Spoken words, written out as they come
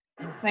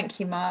Thank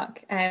you,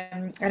 Mark.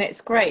 And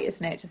it's great,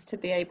 isn't it, just to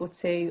be able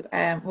to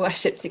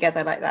worship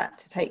together like that,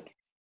 to take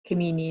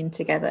communion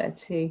together,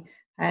 to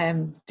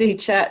do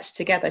church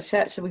together.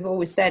 Church, we've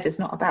always said, is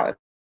not about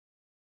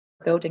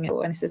building it,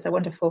 and this is a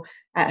wonderful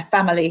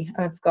family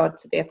of God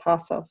to be a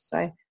part of.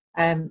 So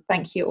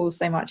thank you all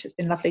so much. It's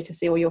been lovely to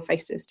see all your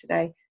faces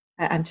today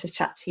and to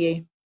chat to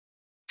you.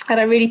 And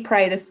I really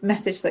pray this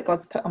message that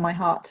God's put on my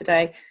heart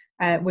today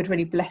would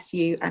really bless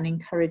you and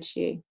encourage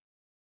you.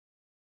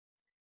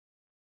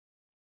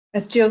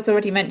 As Jill's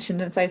already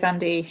mentioned, and so is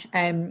Andy,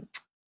 in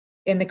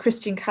the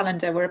Christian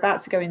calendar, we're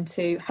about to go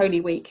into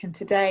Holy Week, and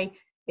today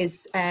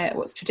is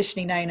what's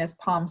traditionally known as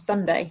Palm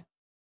Sunday,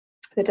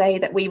 the day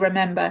that we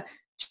remember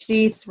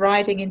Jesus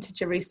riding into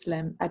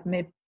Jerusalem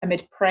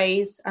amid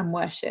praise and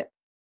worship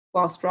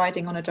whilst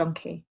riding on a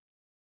donkey.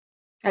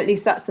 At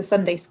least that's the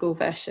Sunday school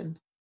version,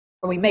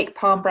 where we make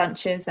palm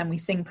branches and we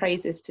sing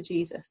praises to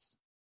Jesus.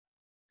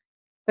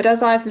 But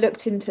as I've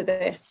looked into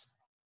this,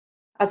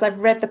 as I've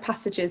read the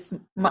passages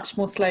much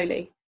more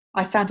slowly,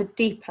 I found a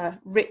deeper,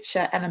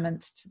 richer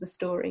element to the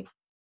story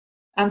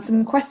and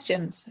some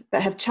questions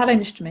that have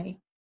challenged me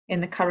in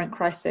the current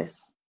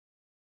crisis.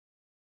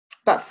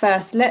 But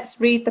first,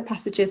 let's read the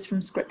passages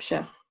from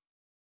Scripture.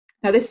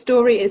 Now, this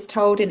story is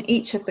told in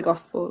each of the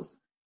Gospels,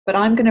 but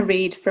I'm going to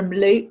read from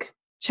Luke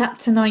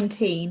chapter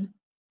 19,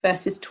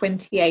 verses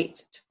 28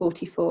 to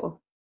 44.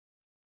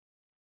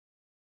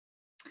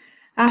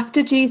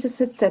 After Jesus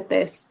had said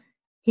this,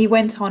 he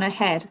went on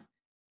ahead,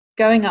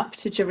 going up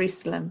to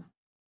Jerusalem.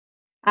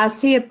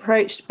 As he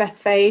approached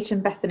Bethphage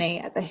and Bethany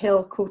at the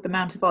hill called the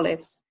Mount of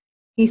Olives,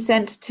 he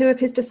sent two of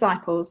his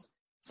disciples,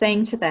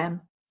 saying to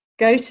them,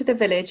 "Go to the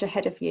village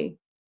ahead of you,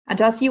 and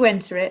as you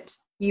enter it,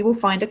 you will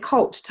find a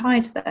colt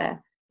tied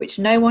there, which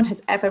no one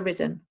has ever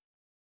ridden.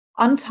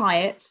 Untie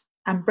it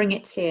and bring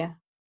it here.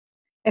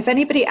 If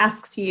anybody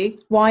asks you,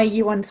 'Why are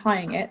you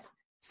untying it?'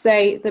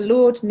 say, 'The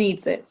Lord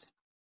needs it.'"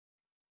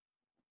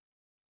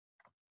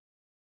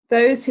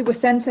 Those who were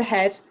sent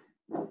ahead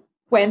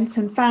went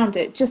and found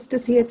it just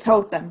as he had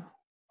told them.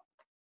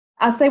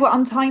 As they were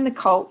untying the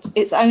colt,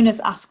 its owners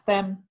asked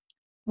them,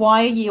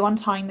 "Why are you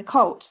untying the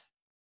colt?"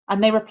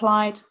 And they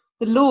replied,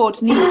 "The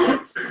Lord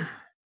needs it."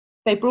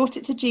 They brought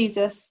it to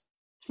Jesus,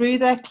 threw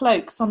their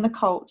cloaks on the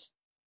colt,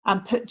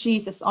 and put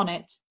Jesus on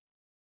it.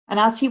 And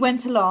as he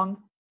went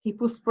along,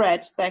 people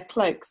spread their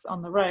cloaks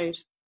on the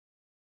road.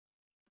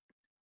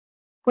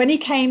 When he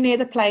came near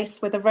the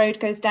place where the road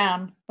goes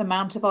down the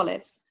Mount of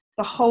Olives,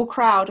 the whole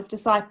crowd of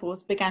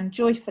disciples began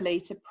joyfully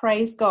to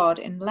praise God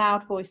in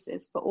loud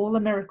voices for all the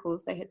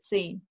miracles they had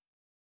seen.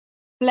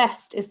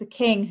 "Blessed is the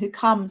King who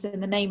comes in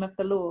the name of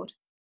the Lord.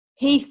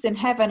 Peace in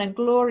heaven and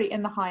glory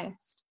in the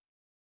highest."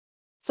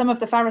 Some of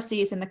the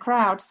Pharisees in the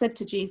crowd said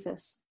to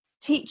Jesus,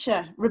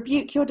 "Teacher,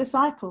 rebuke your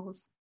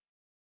disciples."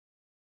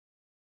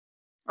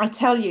 "I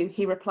tell you,"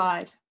 he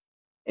replied,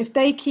 "if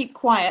they keep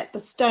quiet,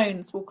 the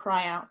stones will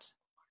cry out."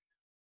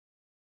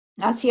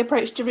 As he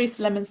approached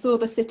Jerusalem and saw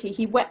the city,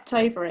 he wept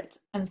over it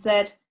and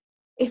said,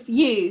 "If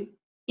you,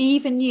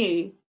 even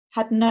you,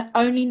 had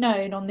only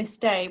known on this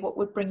day what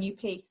would bring you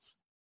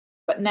peace.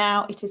 But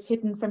now it is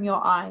hidden from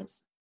your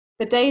eyes.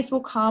 The days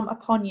will come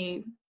upon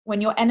you when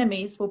your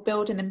enemies will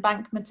build an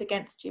embankment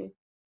against you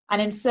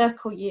and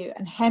encircle you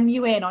and hem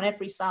you in on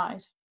every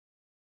side.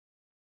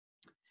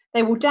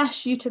 They will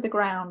dash you to the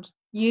ground,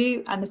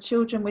 you and the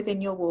children within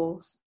your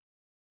walls.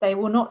 They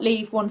will not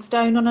leave one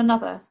stone on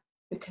another,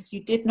 because you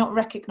did not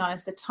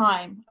recognize the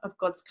time of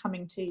God's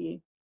coming to you."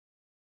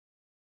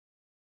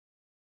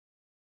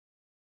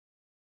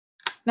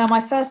 Now,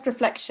 my first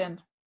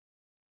reflection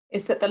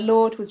is that the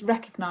Lord was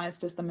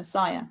recognized as the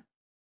Messiah.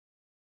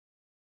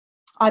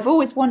 I've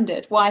always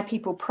wondered why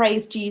people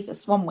praised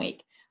Jesus one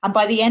week and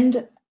by the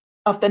end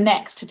of the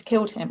next had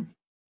killed him.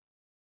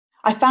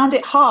 I found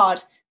it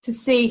hard to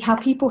see how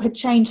people had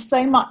changed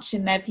so much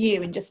in their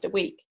view in just a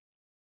week.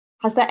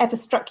 Has that ever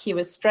struck you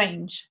as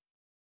strange?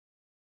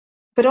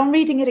 But on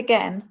reading it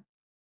again,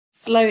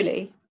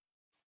 slowly,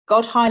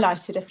 God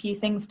highlighted a few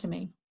things to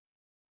me.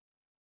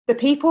 The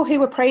people who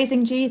were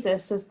praising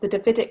Jesus as the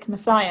Davidic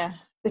Messiah,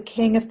 the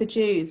King of the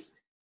Jews,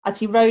 as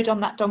he rode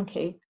on that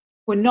donkey,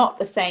 were not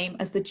the same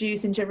as the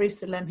Jews in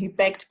Jerusalem who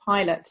begged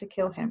Pilate to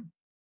kill him.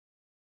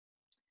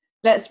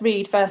 Let's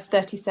read verse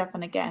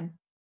 37 again.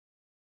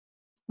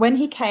 When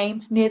he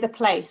came near the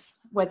place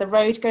where the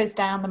road goes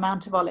down the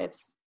Mount of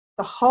Olives,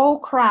 the whole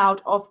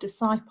crowd of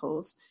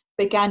disciples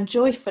began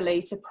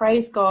joyfully to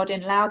praise God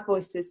in loud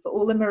voices for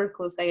all the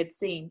miracles they had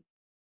seen.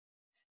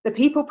 The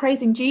people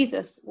praising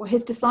Jesus were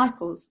his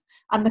disciples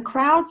and the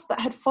crowds that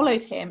had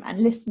followed him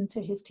and listened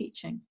to his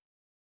teaching.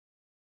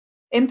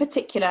 In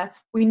particular,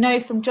 we know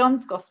from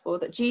John's Gospel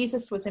that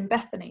Jesus was in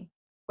Bethany,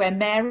 where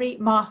Mary,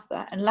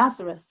 Martha, and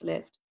Lazarus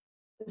lived,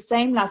 the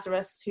same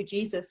Lazarus who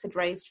Jesus had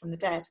raised from the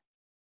dead.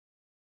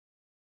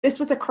 This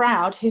was a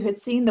crowd who had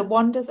seen the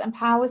wonders and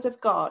powers of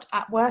God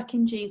at work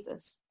in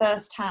Jesus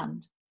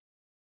firsthand,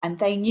 and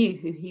they knew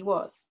who he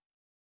was.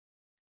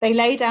 They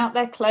laid out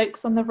their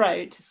cloaks on the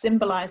road to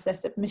symbolize their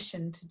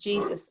submission to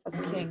Jesus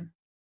as king.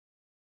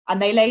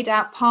 and they laid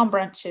out palm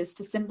branches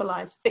to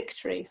symbolize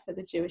victory for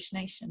the Jewish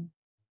nation.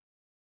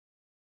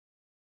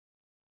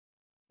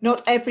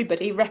 Not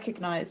everybody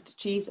recognized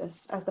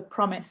Jesus as the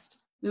promised,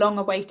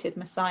 long-awaited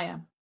Messiah,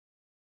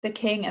 the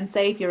King and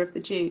Saviour of the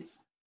Jews.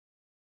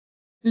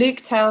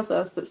 Luke tells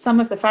us that some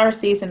of the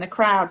Pharisees in the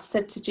crowd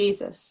said to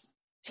Jesus,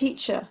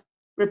 "Teacher,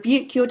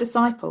 rebuke your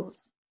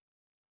disciples."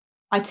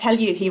 "I tell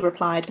you," he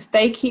replied, "if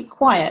they keep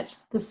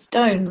quiet, the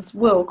stones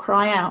will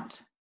cry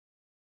out."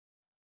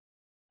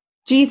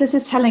 Jesus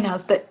is telling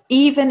us that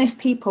even if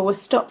people were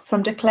stopped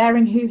from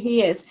declaring who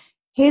he is,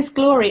 his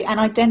glory and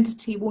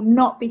identity will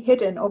not be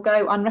hidden or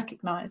go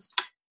unrecognized.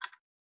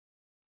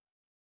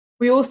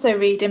 We also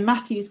read in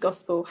Matthew's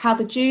Gospel how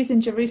the Jews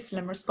in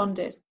Jerusalem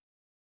responded.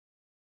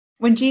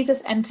 When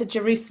Jesus entered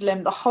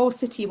Jerusalem, the whole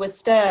city was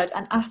stirred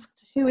and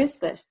asked, "Who is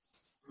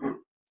this?"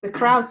 The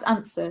crowds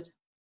answered,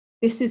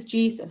 "This is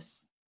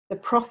Jesus, the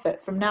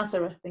prophet from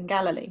Nazareth in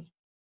Galilee."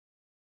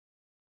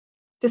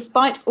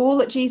 Despite all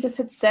that Jesus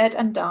had said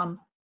and done,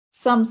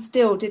 some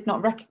still did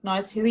not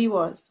recognize who he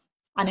was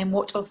and in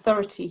what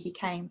authority he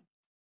came.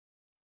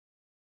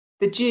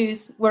 The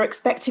Jews were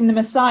expecting the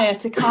Messiah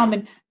to come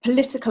in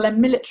political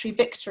and military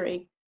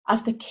victory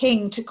as the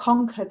king to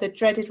conquer the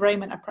dreaded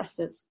Roman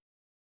oppressors.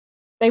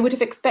 They would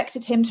have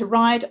expected him to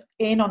ride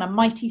in on a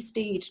mighty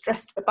steed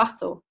dressed for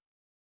battle,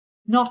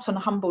 not on a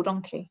humble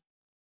donkey.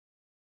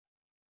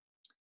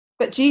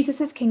 But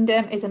Jesus'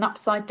 kingdom is an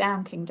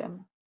upside-down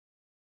kingdom.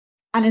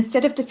 And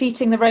instead of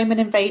defeating the Roman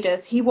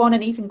invaders, he won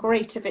an even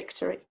greater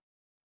victory,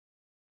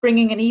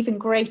 bringing an even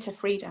greater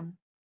freedom.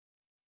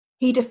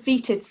 He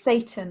defeated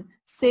Satan,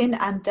 sin,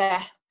 and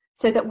death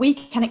so that we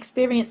can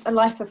experience a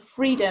life of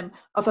freedom,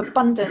 of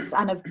abundance,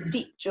 and of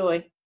deep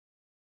joy.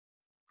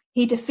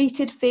 He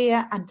defeated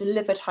fear and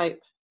delivered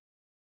hope.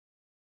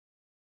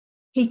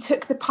 He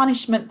took the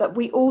punishment that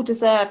we all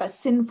deserve as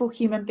sinful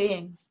human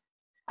beings,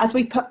 as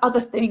we put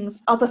other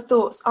things, other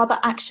thoughts, other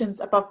actions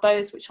above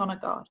those which honour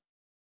God.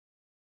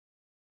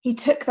 He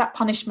took that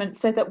punishment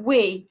so that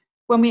we,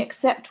 when we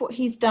accept what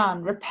he's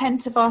done,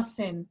 repent of our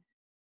sin,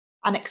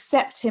 and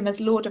accept him as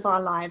Lord of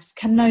our lives,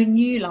 can know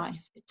new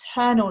life,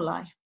 eternal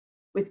life,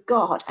 with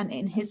God and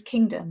in his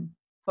kingdom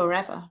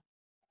forever.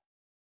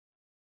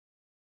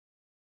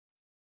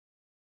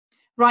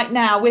 Right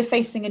now, we're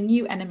facing a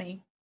new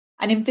enemy,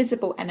 an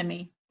invisible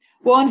enemy,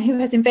 one who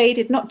has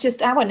invaded not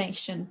just our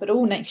nation, but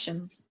all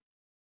nations.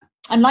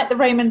 And like the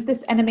Romans,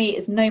 this enemy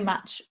is no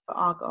match for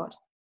our God.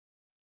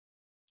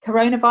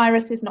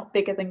 Coronavirus is not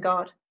bigger than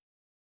God.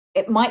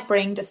 It might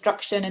bring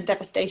destruction and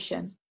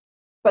devastation,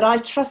 but I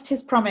trust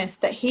his promise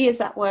that he is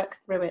at work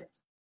through it.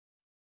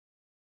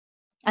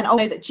 And I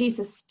know that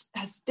Jesus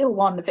has still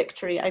won the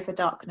victory over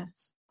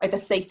darkness, over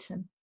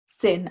Satan,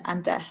 sin,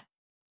 and death.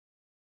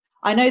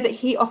 I know that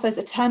he offers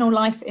eternal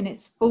life in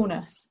its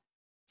fullness,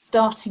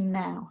 starting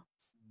now.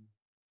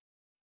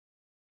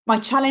 My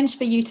challenge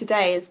for you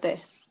today is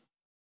this.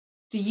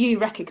 Do you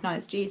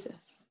recognize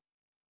Jesus?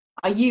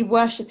 Are you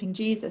worshipping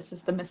Jesus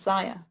as the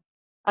Messiah,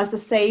 as the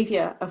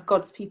Saviour of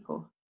God's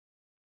people?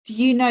 Do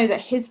you know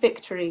that his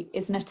victory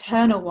is an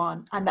eternal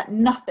one and that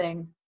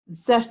nothing, and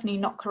certainly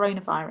not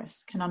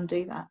coronavirus, can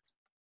undo that?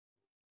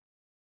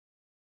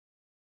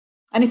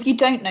 And if you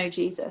don't know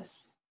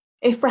Jesus,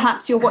 if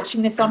perhaps you're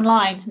watching this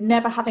online,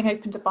 never having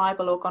opened a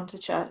Bible or gone to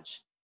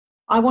church,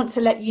 I want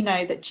to let you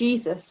know that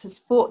Jesus has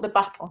fought the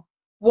battle,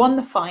 won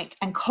the fight,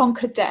 and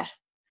conquered death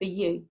for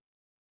you.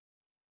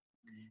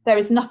 There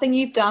is nothing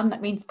you've done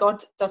that means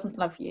God doesn't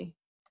love you.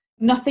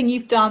 Nothing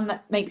you've done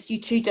that makes you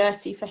too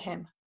dirty for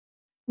him.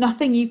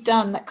 Nothing you've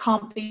done that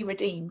can't be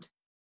redeemed.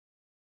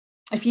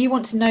 If you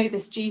want to know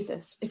this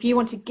Jesus, if you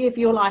want to give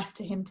your life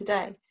to him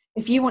today,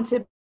 if you want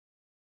to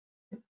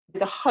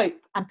the hope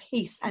and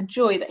peace and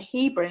joy that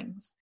he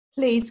brings,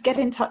 please get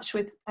in touch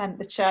with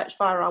the church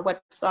via our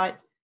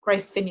website,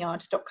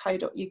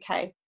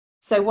 gracevineyard.co.uk,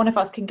 so one of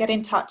us can get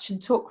in touch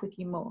and talk with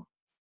you more.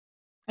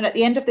 And at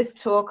the end of this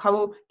talk, I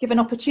will give an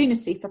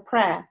opportunity for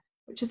prayer,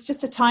 which is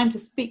just a time to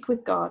speak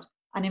with God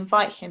and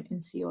invite him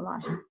into your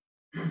life.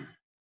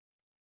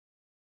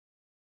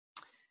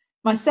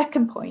 My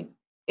second point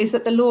is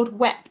that the Lord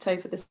wept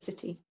over the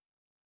city.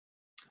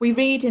 We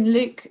read in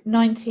Luke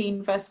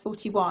 19, verse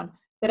 41,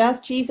 that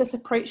as Jesus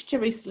approached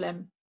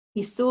Jerusalem,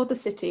 he saw the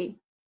city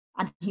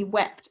and he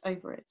wept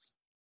over it.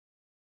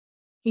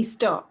 He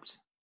stopped.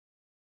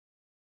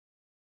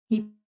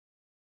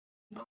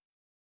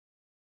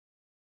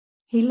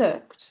 He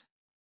looked.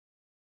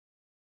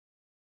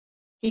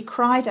 He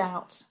cried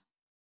out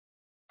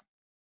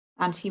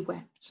and he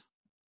wept.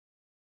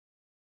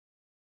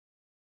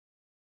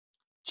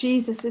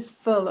 Jesus is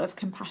full of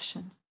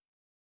compassion,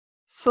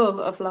 full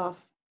of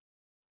love.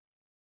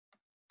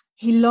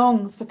 He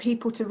longs for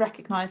people to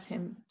recognize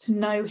him, to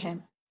know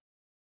him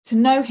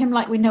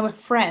like we know a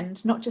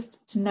friend, not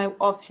just to know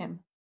of him,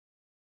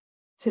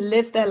 to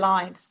live their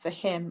lives for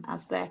him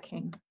as their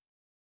king.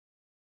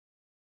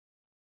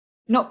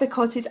 Not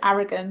because he's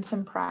arrogant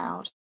and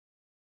proud,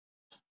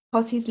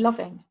 because he's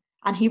loving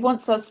and he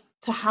wants us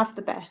to have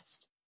the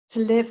best, to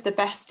live the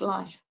best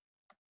life.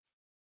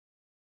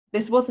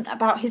 This wasn't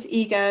about his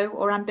ego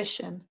or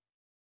ambition.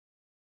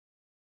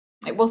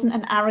 It wasn't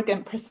an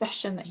arrogant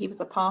procession that he was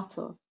a part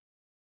of.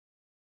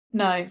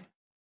 No,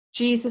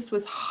 Jesus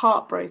was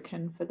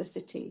heartbroken for the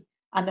city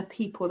and the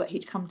people that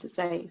he'd come to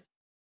save,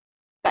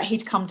 that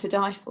he'd come to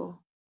die for.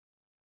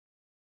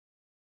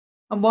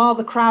 And while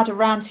the crowd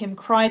around him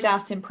cried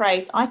out in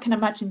praise, I can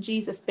imagine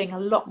Jesus being a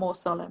lot more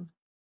solemn,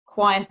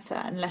 quieter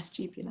and less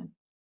jubilant.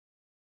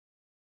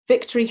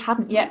 Victory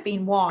hadn't yet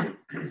been won,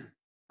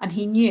 and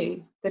he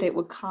knew that it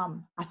would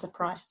come at a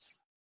price.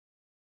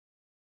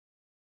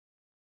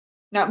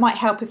 Now, it might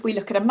help if we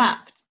look at a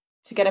map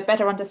to get a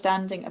better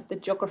understanding of the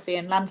geography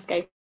and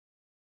landscape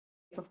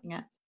of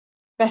it.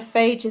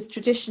 Bethphage is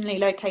traditionally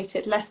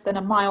located less than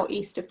a mile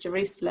east of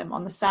Jerusalem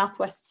on the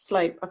southwest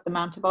slope of the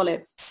Mount of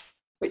Olives,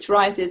 which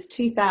rises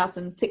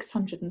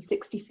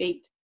 2,660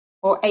 feet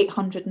or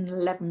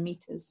 811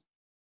 metres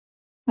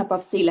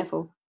above sea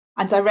level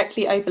and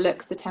directly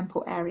overlooks the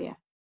temple area.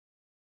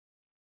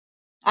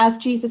 As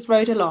Jesus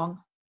rode along,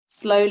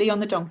 slowly on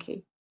the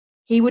donkey,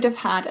 he would have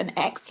had an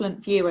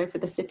excellent view over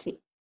the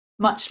city,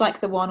 much like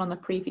the one on the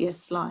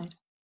previous slide.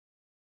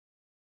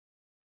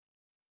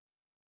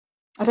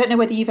 I don't know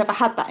whether you've ever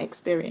had that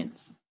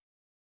experience.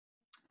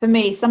 For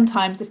me,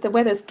 sometimes if the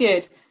weather's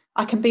good,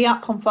 I can be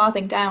up on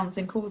Farthing Downs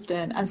in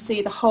Coulsdon and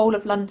see the whole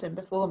of London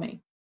before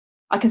me.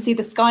 I can see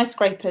the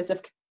skyscrapers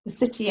of the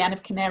city and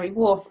of Canary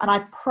Wharf, and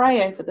I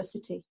pray over the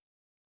city.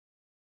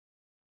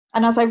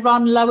 And as I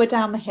run lower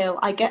down the hill,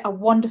 I get a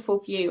wonderful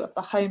view of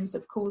the homes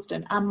of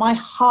Coulsdon, and my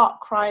heart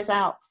cries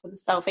out for the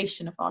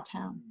salvation of our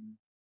town.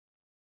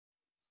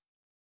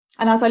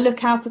 And as I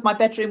look out of my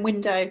bedroom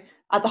window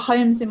at the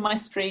homes in my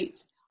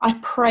street, I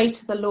pray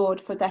to the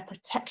Lord for their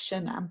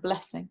protection and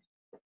blessing.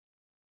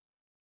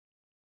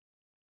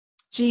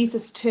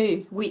 Jesus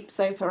too weeps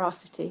over our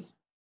city,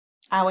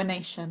 our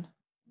nation,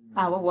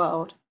 our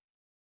world,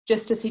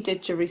 just as he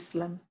did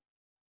Jerusalem.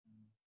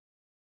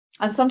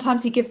 And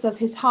sometimes he gives us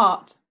his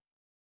heart,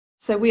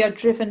 so we are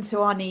driven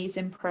to our knees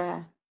in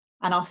prayer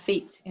and our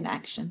feet in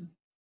action.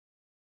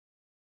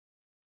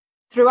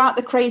 Throughout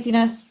the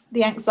craziness,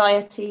 the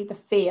anxiety, the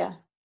fear,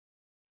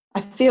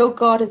 I feel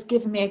God has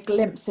given me a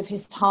glimpse of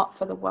his heart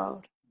for the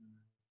world,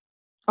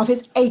 of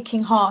his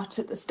aching heart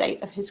at the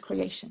state of his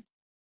creation,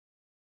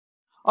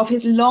 of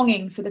his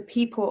longing for the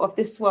people of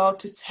this world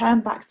to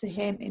turn back to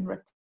him in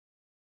repentance.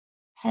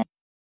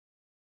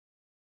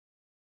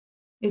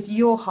 Is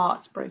your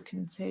heart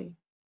broken too?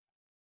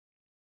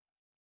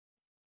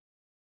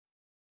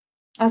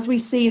 As we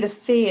see the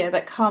fear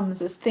that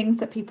comes as things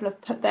that people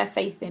have put their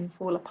faith in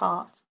fall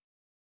apart,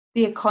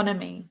 the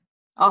economy,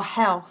 our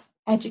health,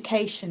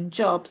 education,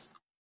 jobs,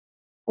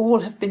 all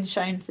have been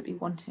shown to be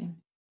wanting.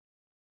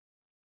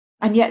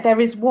 And yet there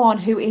is one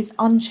who is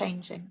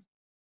unchanging,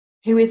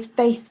 who is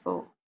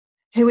faithful,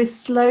 who is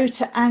slow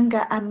to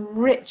anger and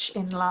rich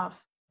in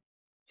love,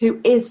 who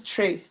is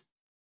truth.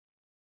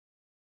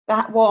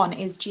 That one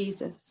is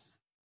Jesus.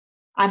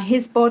 And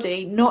his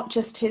body, not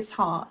just his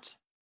heart,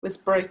 was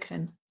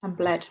broken and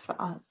bled for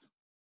us.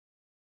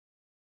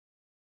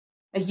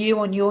 Are you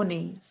on your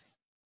knees?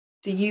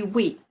 Do you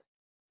weep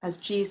as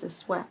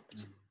Jesus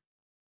wept?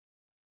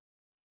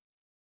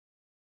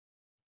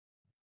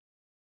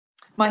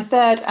 My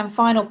third and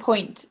final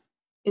point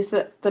is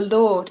that the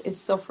Lord is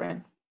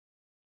sovereign.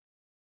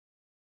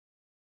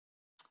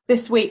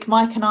 This week,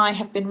 Mike and I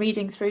have been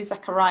reading through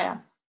Zechariah,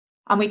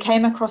 and we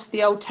came across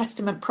the Old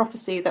Testament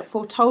prophecy that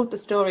foretold the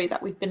story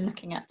that we've been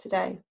looking at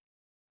today,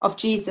 of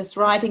Jesus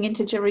riding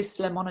into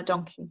Jerusalem on a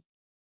donkey.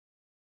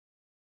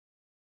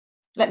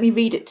 Let me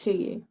read it to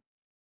you.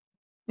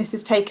 This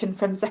is taken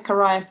from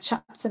Zechariah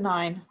chapter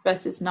 9,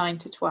 verses 9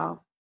 to 12.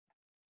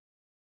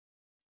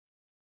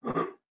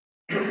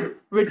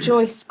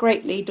 Rejoice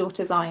greatly,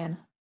 daughter Zion.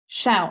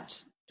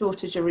 Shout,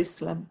 daughter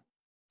Jerusalem.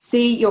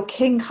 See, your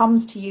king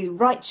comes to you,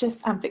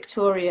 righteous and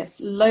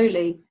victorious,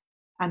 lowly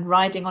and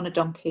riding on a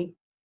donkey,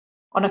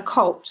 on a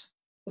colt,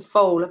 the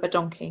foal of a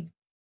donkey.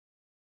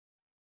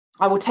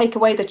 I will take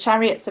away the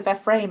chariots of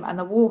Ephraim and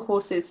the war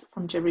horses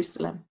from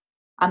Jerusalem,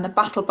 and the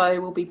battle bow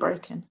will be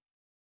broken.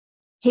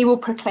 He will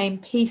proclaim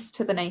peace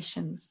to the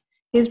nations.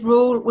 His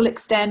rule will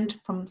extend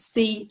from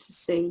sea to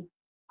sea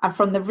and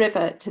from the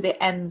river to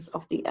the ends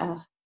of the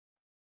earth.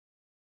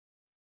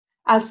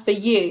 As for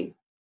you,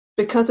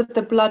 because of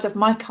the blood of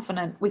my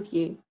covenant with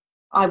you,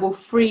 I will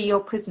free your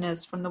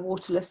prisoners from the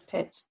waterless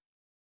pit.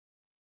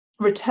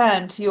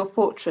 Return to your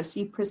fortress,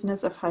 you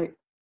prisoners of hope.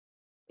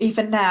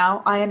 Even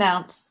now I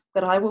announce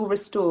that I will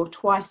restore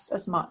twice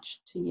as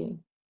much to you.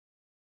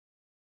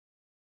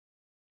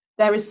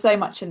 There is so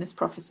much in this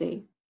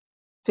prophecy,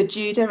 for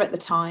Judah at the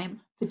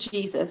time, for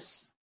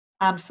Jesus,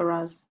 and for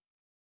us.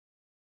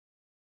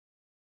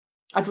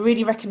 I'd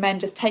really recommend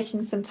just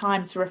taking some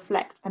time to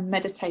reflect and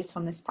meditate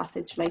on this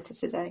passage later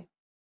today.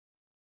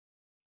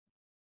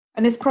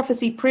 And this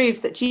prophecy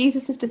proves that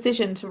Jesus'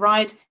 decision to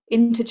ride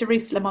into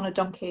Jerusalem on a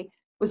donkey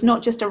was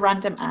not just a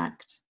random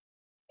act.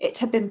 It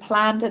had been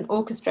planned and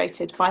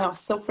orchestrated by our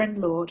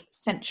sovereign Lord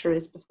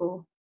centuries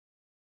before.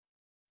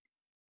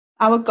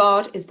 Our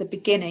God is the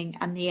beginning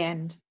and the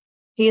end,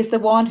 He is the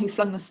one who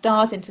flung the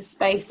stars into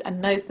space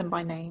and knows them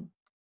by name.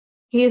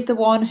 He is the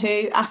one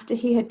who, after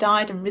he had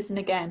died and risen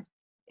again,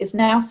 is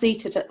now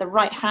seated at the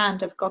right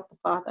hand of God the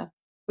Father,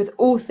 with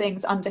all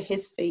things under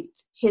his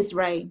feet, his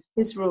reign,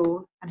 his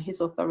rule, and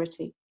his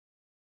authority.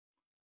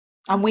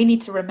 And we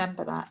need to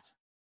remember that.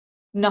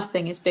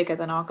 Nothing is bigger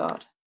than our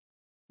God.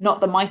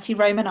 Not the mighty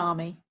Roman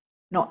army,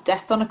 not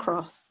death on a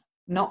cross,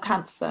 not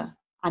cancer,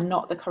 and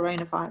not the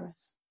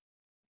coronavirus.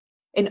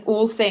 In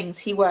all things,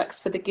 he works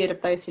for the good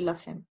of those who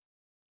love him.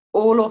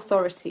 All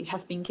authority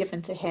has been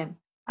given to him,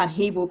 and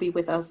he will be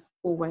with us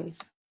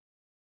always.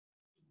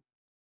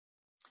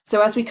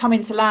 So as we come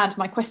into land,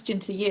 my question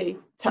to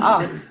you, to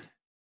us,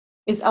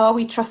 is, are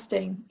we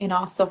trusting in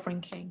our sovereign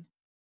King?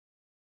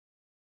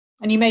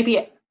 And you may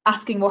be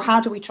asking, well,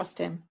 how do we trust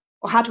him?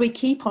 Or how do we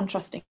keep on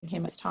trusting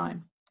him as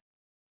time?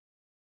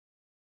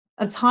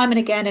 And time and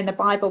again in the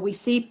Bible, we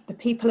see the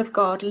people of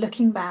God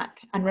looking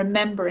back and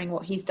remembering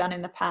what he's done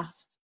in the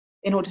past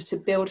in order to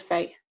build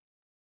faith,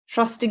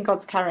 trusting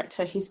God's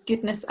character, his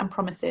goodness and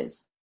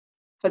promises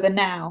for the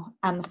now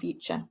and the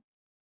future.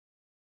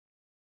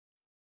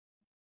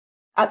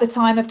 At the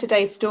time of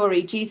today's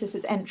story,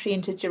 Jesus' entry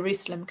into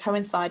Jerusalem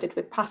coincided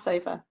with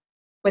Passover,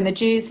 when the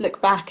Jews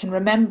look back and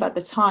remember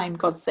the time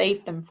God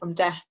saved them from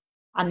death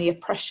and the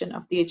oppression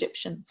of the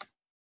Egyptians.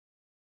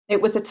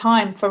 It was a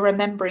time for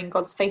remembering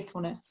God's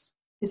faithfulness,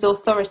 his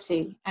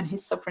authority, and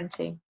his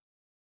sovereignty.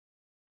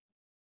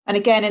 And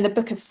again, in the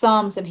book of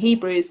Psalms and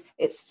Hebrews,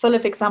 it's full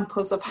of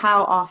examples of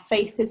how our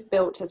faith is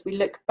built as we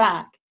look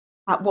back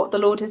at what the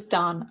Lord has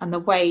done and the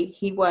way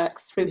he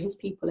works through his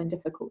people in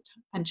difficult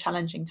and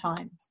challenging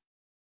times.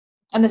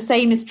 And the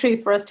same is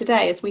true for us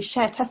today as we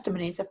share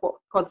testimonies of what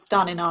God's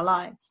done in our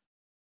lives.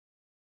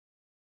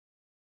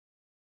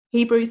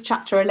 Hebrews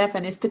chapter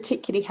 11 is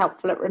particularly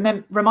helpful at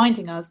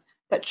reminding us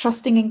that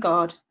trusting in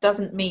God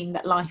doesn't mean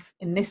that life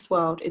in this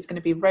world is going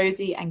to be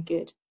rosy and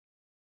good,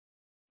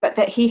 but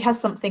that he has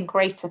something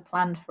greater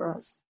planned for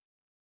us.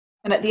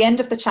 And at the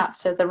end of the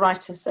chapter, the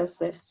writer says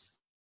this: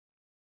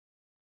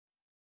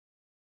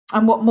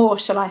 "And what more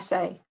shall I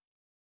say?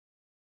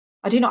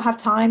 I do not have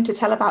time to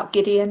tell about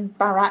Gideon,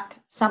 Barak,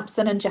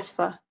 Samson and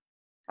Jephthah,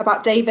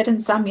 about David and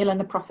Samuel and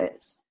the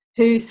prophets,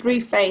 who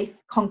through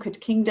faith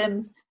conquered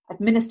kingdoms,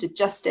 administered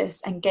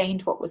justice and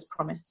gained what was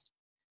promised,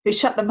 who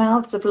shut the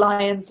mouths of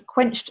lions,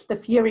 quenched the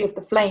fury of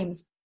the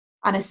flames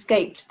and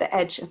escaped the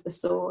edge of the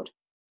sword,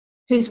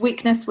 whose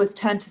weakness was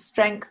turned to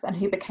strength and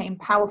who became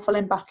powerful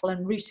in battle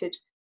and routed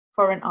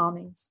foreign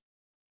armies.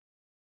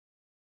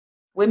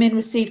 Women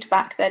received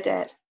back their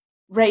dead,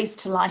 raised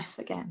to life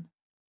again.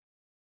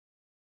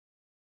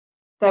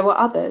 There were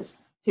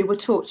others who were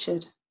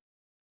tortured,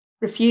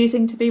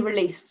 refusing to be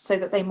released so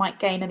that they might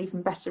gain an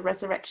even better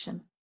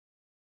resurrection.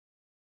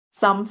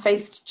 Some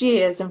faced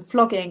jeers and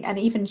flogging and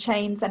even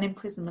chains and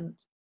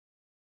imprisonment.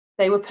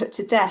 They were put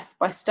to death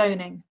by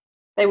stoning.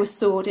 They were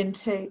sawed in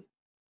two.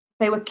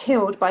 They were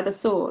killed by the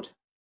sword.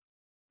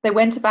 They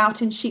went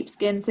about in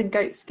sheepskins and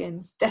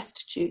goatskins,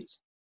 destitute,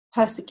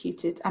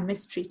 persecuted and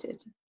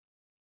mistreated.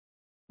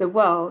 The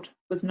world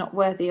was not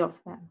worthy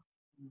of them.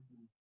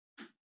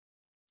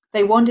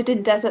 They wandered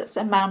in deserts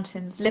and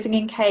mountains, living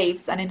in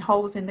caves and in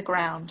holes in the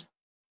ground.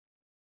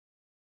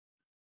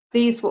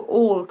 These were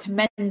all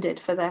commended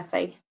for their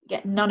faith,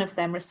 yet none of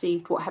them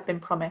received what had been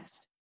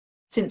promised,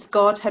 since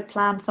God had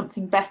planned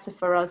something better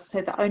for us,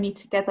 so that only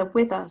together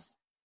with us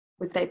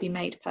would they be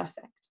made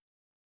perfect."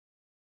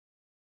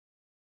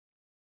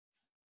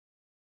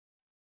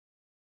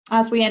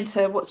 As we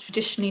enter what's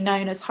traditionally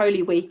known as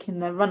Holy Week in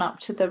the run-up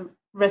to the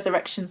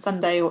Resurrection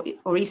Sunday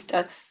or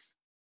Easter,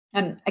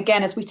 and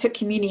again, as we took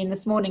communion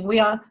this morning, we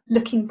are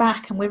looking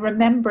back and we're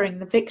remembering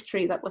the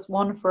victory that was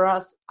won for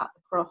us at the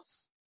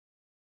cross,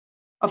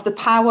 of the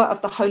power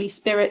of the Holy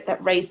Spirit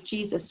that raised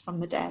Jesus from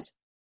the dead.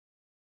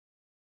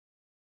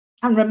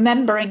 And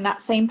remembering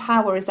that same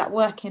power is at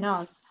work in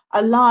us,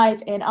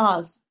 alive in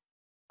us,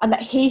 and that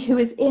he who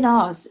is in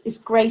us is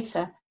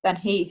greater than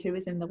he who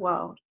is in the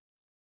world.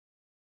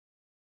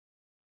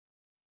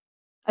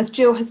 As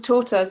Jill has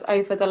taught us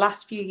over the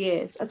last few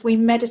years, as we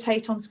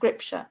meditate on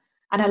Scripture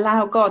and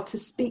allow God to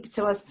speak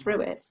to us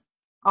through it,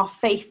 our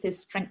faith is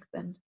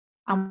strengthened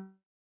and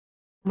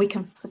we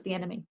can face the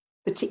enemy,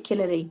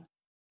 particularly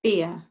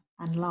fear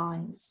and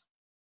lies.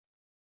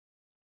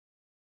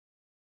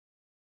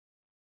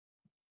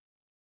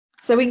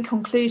 So in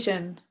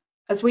conclusion,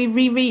 as we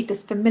reread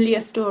this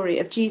familiar story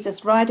of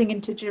Jesus riding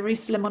into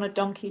Jerusalem on a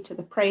donkey to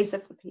the praise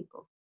of the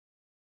people,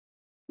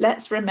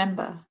 let's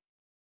remember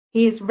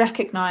he is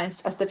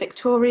recognized as the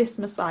victorious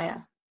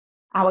Messiah,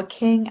 our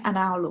King and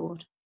our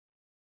Lord.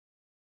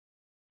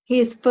 He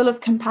is full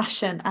of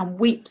compassion and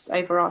weeps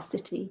over our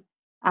city,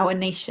 our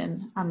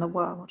nation, and the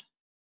world.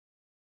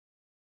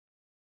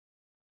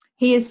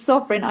 He is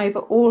sovereign over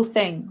all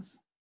things,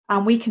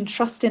 and we can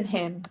trust in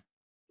him,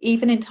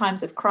 even in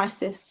times of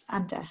crisis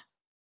and death.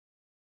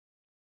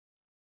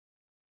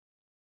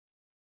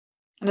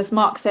 And as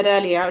Mark said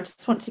earlier, I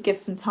just want to give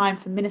some time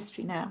for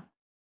ministry now,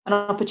 an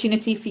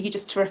opportunity for you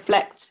just to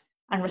reflect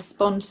and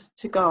respond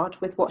to God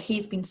with what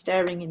he's been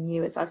stirring in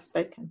you as I've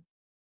spoken.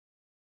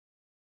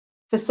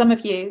 For some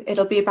of you,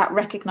 it'll be about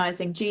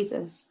recognizing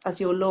Jesus as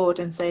your Lord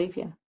and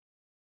Saviour.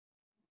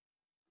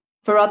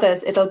 For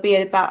others, it'll be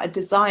about a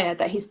desire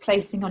that he's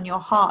placing on your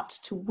heart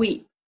to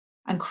weep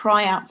and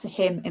cry out to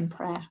him in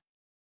prayer.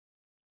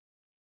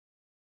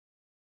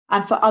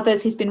 And for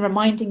others, he's been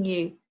reminding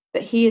you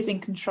that he is in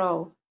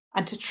control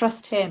and to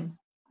trust him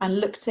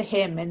and look to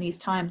him in these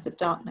times of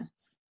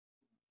darkness.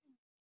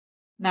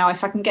 Now,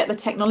 if I can get the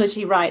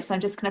technology right, so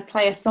I'm just going to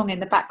play a song in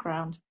the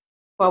background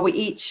while we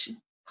each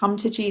come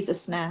to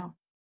Jesus now.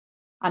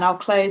 And I'll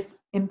close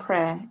in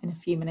prayer in a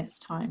few minutes'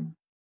 time.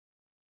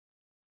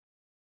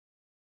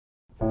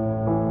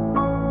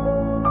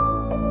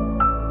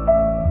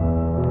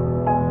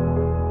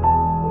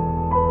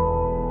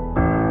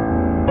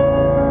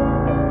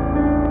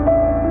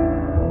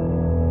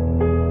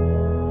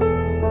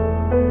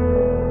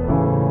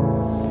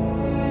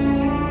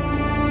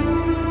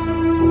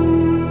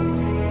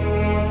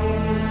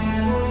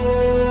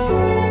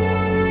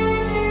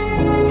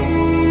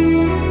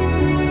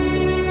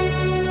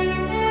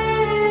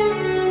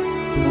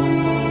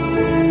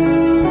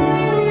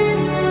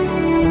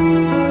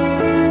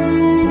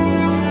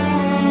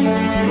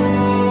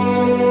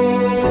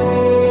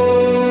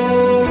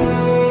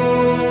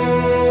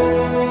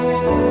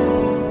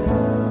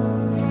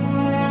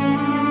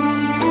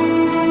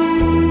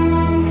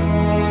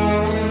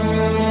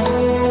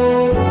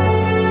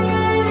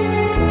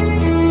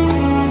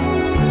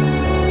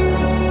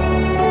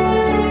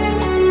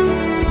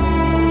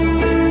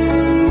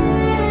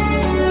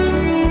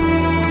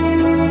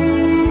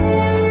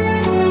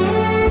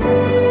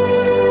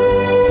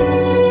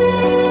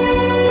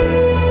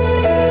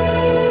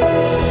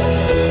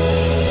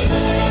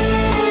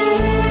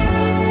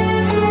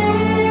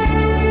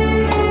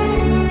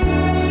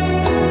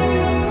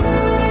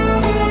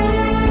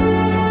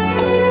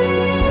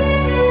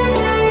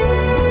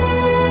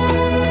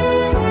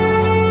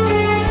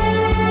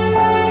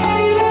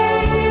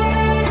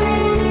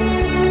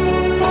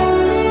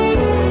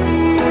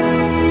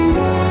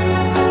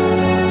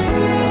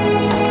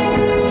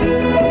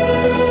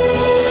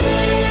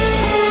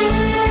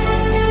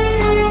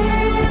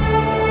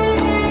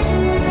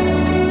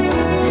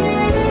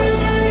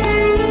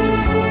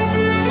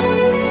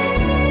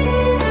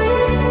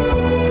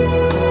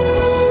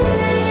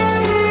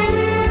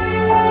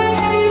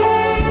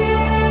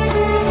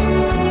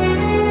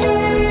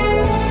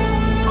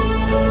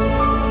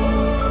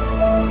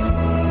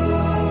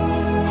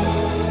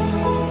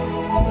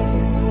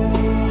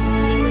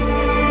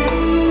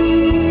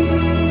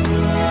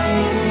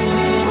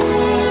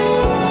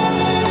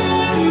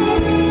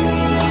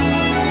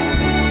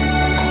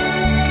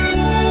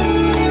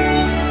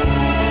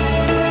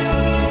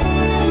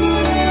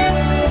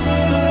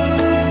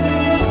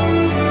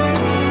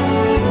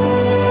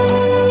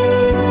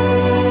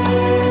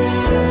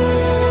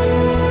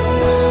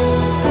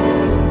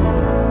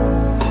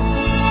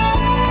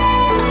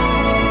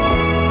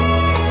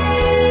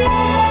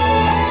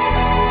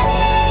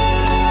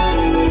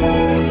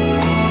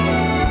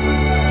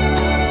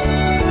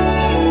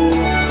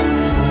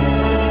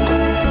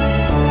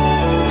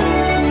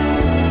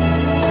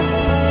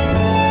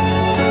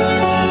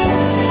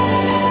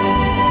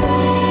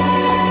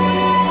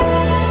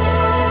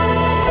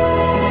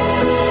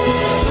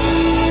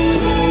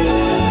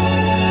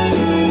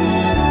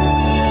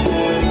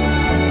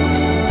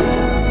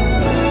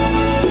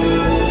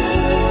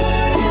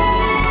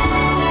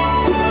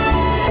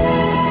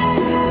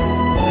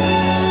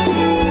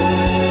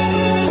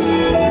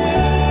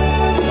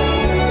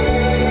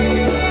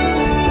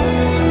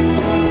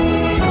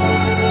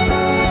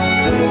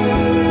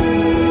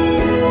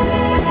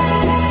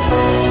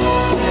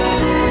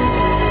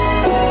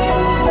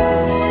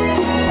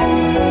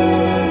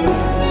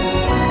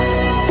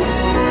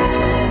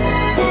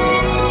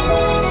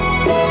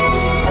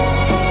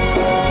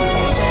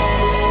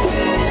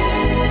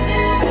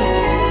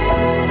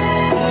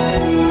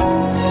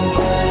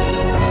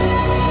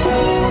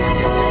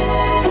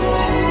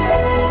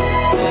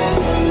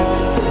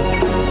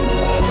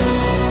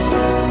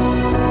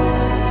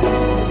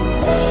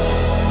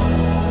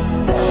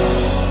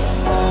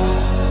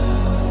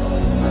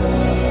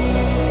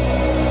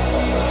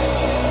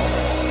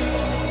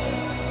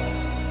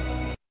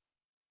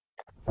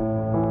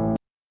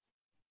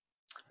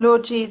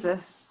 Lord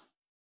Jesus,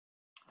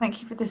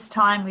 thank you for this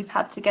time we've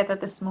had together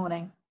this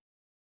morning.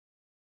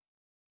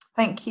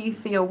 Thank you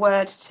for your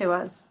word to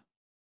us.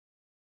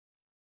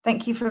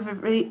 Thank you for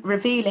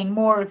revealing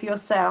more of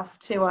yourself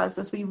to us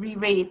as we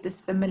reread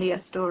this familiar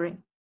story.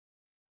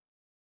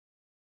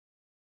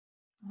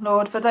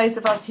 Lord, for those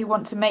of us who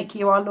want to make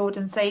you our Lord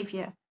and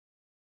Saviour,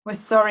 we're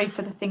sorry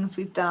for the things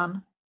we've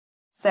done,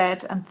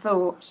 said and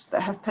thought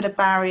that have put a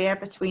barrier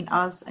between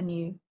us and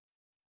you.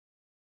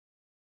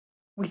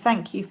 We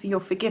thank you for your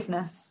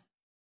forgiveness,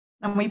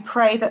 and we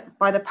pray that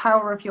by the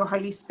power of your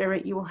Holy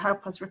Spirit, you will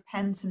help us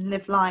repent and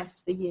live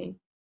lives for you.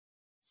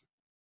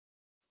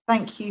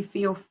 Thank you for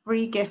your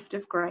free gift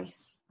of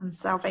grace and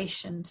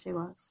salvation to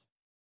us.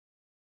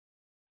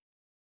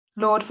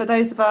 Lord, for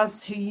those of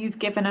us who you've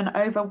given an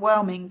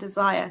overwhelming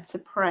desire to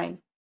pray,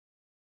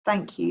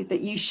 Thank you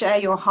that you share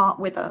your heart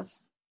with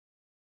us.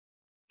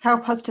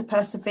 Help us to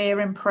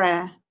persevere in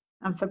prayer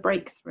and for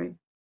breakthrough.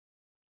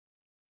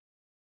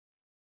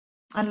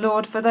 And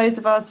Lord, for those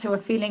of us who are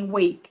feeling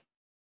weak,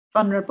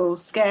 vulnerable,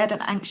 scared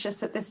and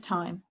anxious at this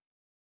time,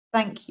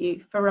 thank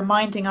you for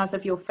reminding us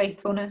of your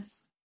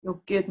faithfulness, your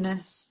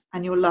goodness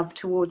and your love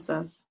towards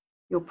us,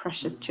 your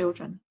precious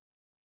children.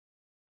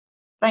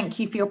 Thank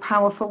you for your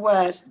powerful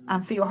word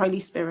and for your Holy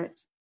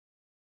Spirit.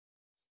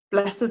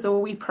 Bless us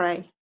all, we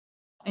pray.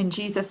 In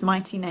Jesus'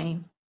 mighty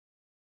name.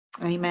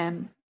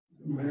 Amen.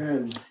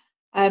 Amen.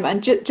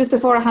 And just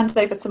before I hand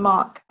over to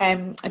Mark,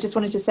 I just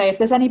wanted to say, if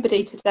there's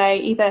anybody today,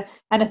 either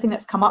anything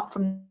that's come up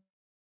from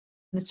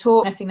the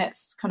talk, anything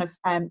that's kind of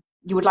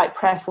you would like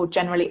prayer for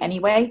generally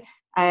anyway,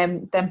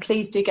 then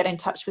please do get in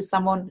touch with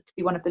someone. It could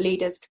be one of the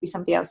leaders, it could be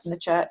somebody else in the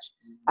church.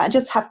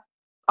 Just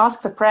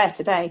ask for prayer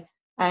today.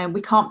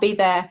 We can't be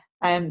there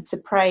to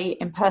pray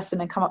in person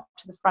and come up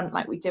to the front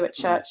like we do at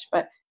church,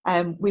 but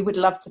we would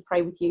love to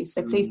pray with you.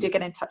 So please do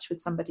get in touch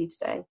with somebody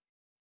today.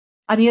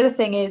 And the other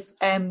thing is,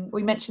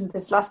 we mentioned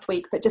this last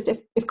week, but just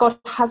if God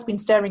has been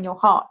stirring your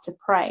heart to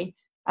pray,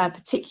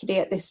 particularly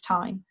at this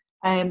time,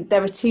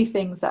 there are two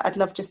things that I'd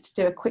love just to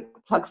do a quick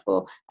plug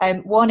for.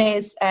 One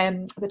is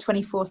the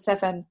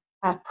 24/7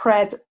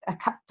 prayer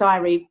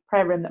diary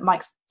prayer room that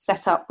Mike's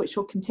set up, which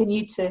will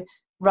continue to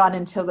run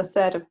until the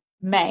 3rd of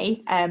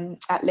May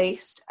at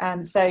least.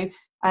 So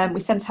we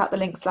sent out the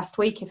links last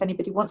week. If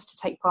anybody wants to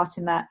take part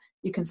in that,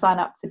 you can sign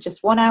up for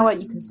just 1 hour.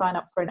 You can sign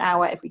up for an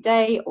hour every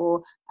day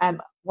or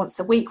once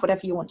a week,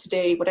 whatever you want to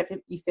do, whatever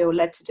you feel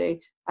led to do.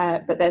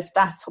 But there's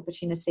that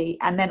opportunity.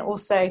 And then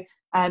also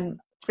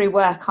through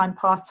work, I'm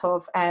part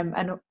of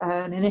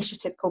an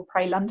initiative called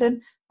Pray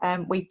London.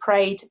 We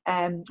prayed,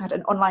 had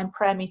an online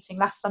prayer meeting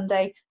last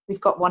Sunday. We've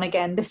got one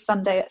again this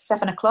Sunday at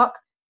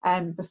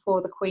 7:00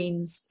 before the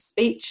Queen's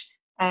speech.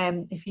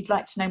 If you'd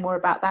like to know more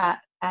about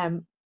that,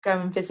 go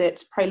and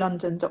visit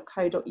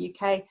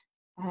praylondon.co.uk.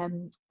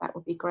 That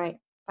would be great.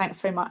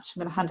 Thanks very much.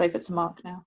 I'm going to hand over to Mark now.